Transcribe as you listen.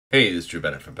Hey, this is Drew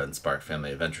Bennett from Ben Spark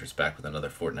Family Adventures, back with another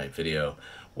Fortnite video.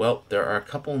 Well, there are a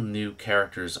couple new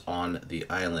characters on the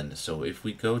island, so if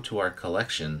we go to our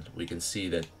collection, we can see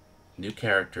that new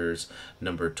characters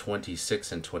number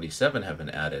 26 and 27 have been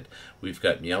added. We've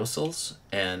got Meowscles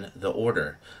and the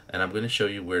Order, and I'm going to show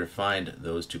you where to find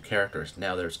those two characters.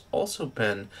 Now, there's also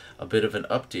been a bit of an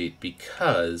update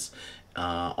because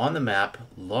on the map,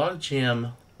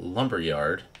 Logjam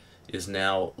Lumberyard is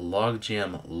now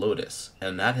Logjam Lotus,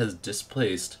 and that has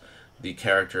displaced the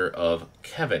character of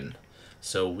Kevin.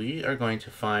 So we are going to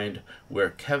find where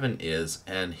Kevin is,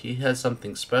 and he has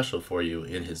something special for you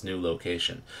in his new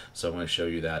location. So I'm going to show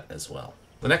you that as well.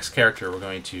 The next character we're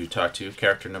going to talk to,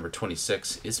 character number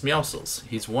 26, is Meowscles.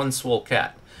 He's one swole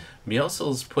cat.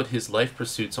 Meowscles put his life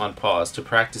pursuits on pause to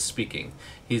practice speaking.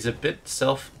 He's a bit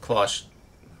self-conscious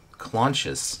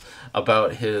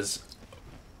about his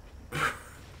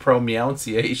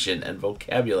pronunciation and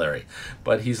vocabulary,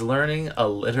 but he's learning a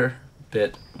little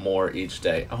bit more each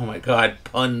day. Oh my god,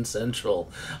 pun central.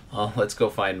 Let's go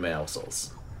find Meowscles.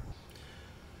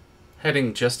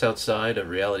 Heading just outside of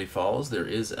Reality Falls, there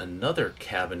is another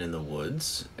cabin in the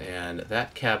woods, and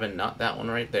that cabin, not that one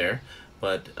right there,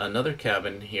 but another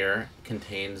cabin here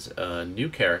contains a new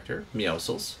character,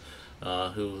 Meowscles,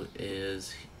 who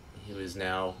is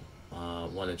now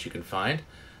one that you can find.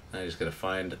 I just gotta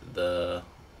find the...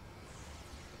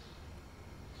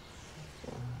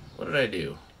 What did I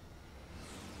do?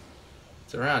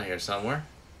 It's around here somewhere.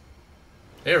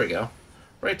 There we go.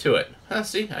 Right to it. Huh,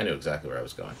 see? I knew exactly where I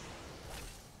was going.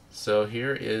 So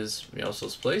here is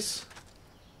Meowscles' place.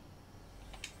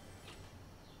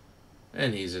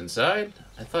 And he's inside.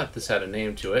 I thought this had a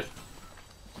name to it.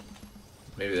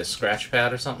 Maybe the scratch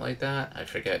pad or something like that. I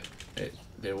forget.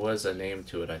 There was a name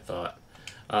to it, I thought.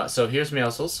 So here's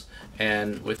Meowscles.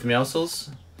 And with Meowscles,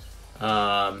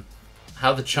 how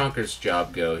the Chonker's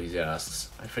job go, he asks.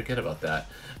 I forget about that.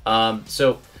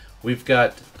 So we've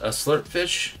got a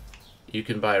slurpfish. You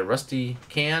can buy a rusty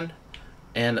can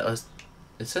and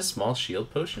it says small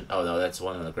shield potion. Oh no, that's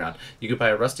one on the ground. You can buy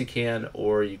a rusty can,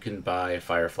 or you can buy a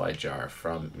firefly jar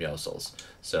from Meowscles.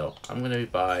 So I'm gonna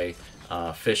buy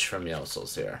fish from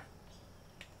Meowscles here,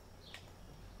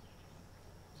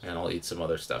 and I'll eat some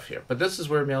other stuff here. But this is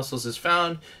where Meowscles is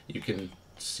found. You can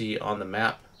see on the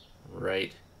map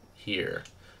right here.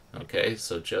 Okay,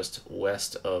 so just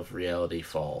west of Reality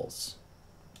Falls.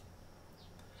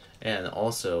 And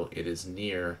also it is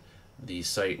near the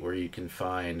site where you can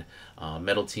find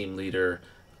Metal Team Leader,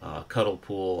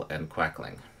 Cuddlepool, and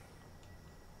Quackling.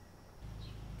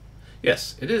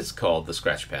 Yes, it is called the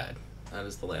Scratch Pad. That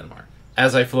is the landmark.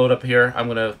 As I float up here, I'm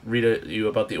going to read you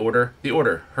about the Order. The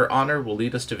Order. Her honor will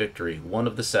lead us to victory. One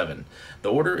of the 7.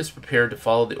 The Order is prepared to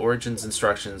follow the Origin's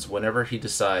instructions whenever he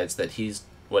decides that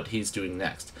what he's doing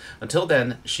next. Until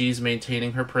then, she's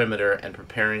maintaining her perimeter and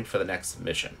preparing for the next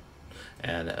mission.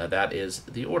 And that is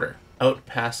the Order. Out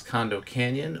past Condo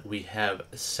Canyon, we have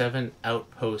 7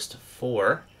 Outpost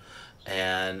 4,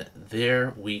 and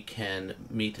there we can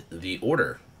meet the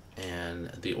Order. And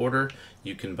the Order,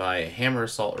 you can buy a hammer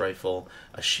assault rifle,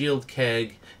 a shield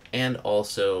keg, and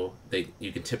also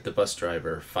you can tip the bus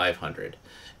driver 500.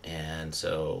 And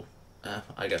so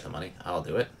I got the money. I'll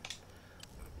do it.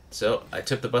 So I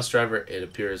tip the bus driver. It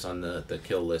appears on the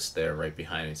kill list there right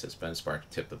behind me. It says Ben Spark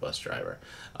tip the bus driver.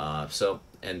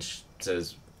 And she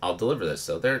says I'll deliver this.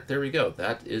 So there we go.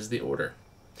 That is the Order,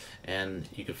 and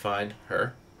you can find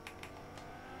her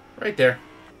right there.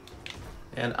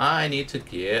 And I need to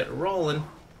get rolling.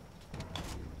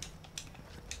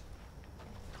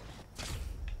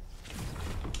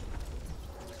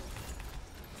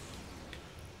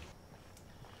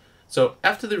 So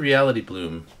after the reality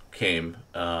bloom came,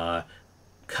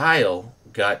 Kyle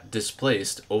got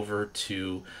displaced over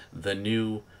to the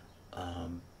new,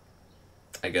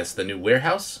 I guess the new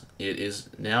warehouse. It is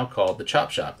now called the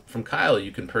Chop Shop. From Kyle,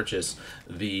 you can purchase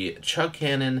the chug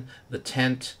cannon, the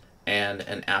tent, and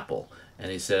an apple.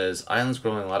 And he says, Island's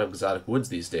growing a lot of exotic woods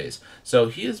these days. So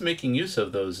he is making use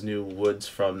of those new woods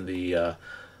from the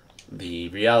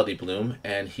reality bloom,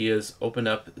 and he has opened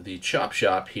up the Chop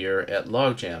Shop here at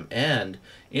Logjam. And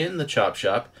in the Chop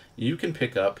Shop, you can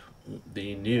pick up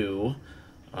the new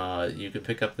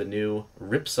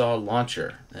Ripsaw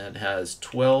launcher. And it has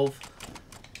 12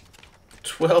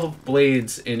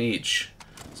 blades in each.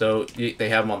 So they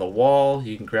have them on the wall.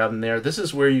 You can grab them there. This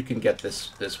is where you can get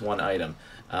this one item.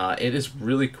 It is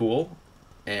really cool,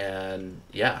 and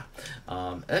yeah.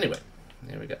 Anyway,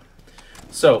 there we go.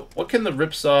 So, what can the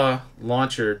Ripsaw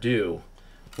launcher do?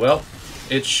 Well,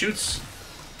 it shoots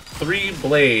 3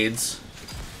 blades,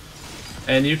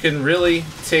 and you can really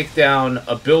take down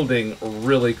a building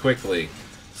really quickly.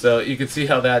 So you can see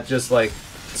how that just like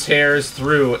tears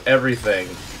through everything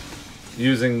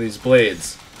using these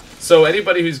blades. So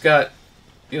anybody who's got,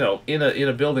 you know, in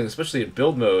a building, especially in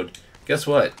build mode, guess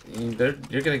what?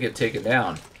 You're gonna get taken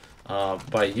down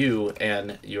by you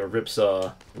and your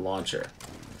Ripsaw launcher.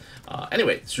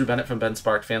 Anyway, it's Drew Bennett from Ben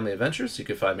Spark Family Adventures. You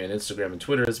can find me on Instagram and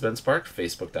Twitter as Ben Spark,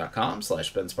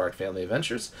 Facebook.com/Ben Spark Family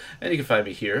Adventures, and you can find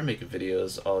me here making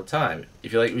videos all the time.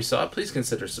 If you like what you saw, please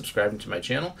consider subscribing to my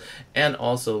channel, and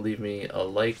also leave me a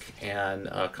like and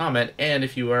a comment. And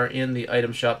if you are in the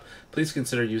item shop, please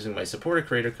consider using my supporter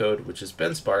creator code, which is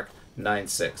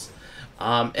BenSpark96.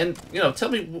 And, you know, tell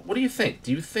me, what do you think?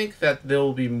 Do you think that there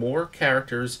will be more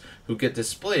characters who get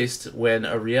displaced when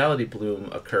a reality bloom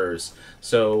occurs?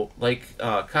 So, like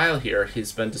Kyle here,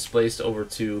 he's been displaced over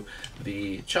to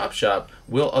the Chop Shop.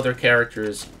 Will other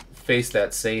characters face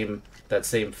that same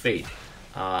fate?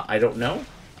 I don't know.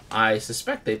 I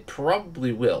suspect they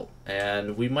probably will.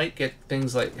 And we might get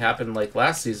things like happen like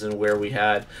last season where we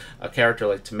had a character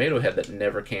like Tomato Head that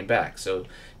never came back. So,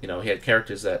 you know, he had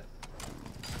characters that...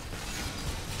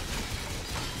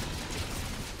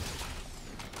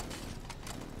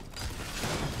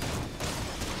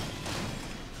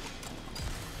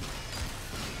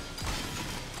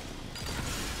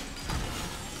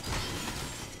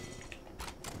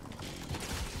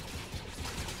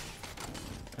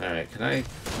 Alright, can I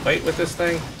fight with this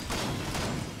thing?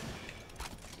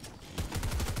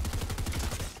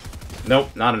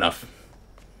 Nope, not enough.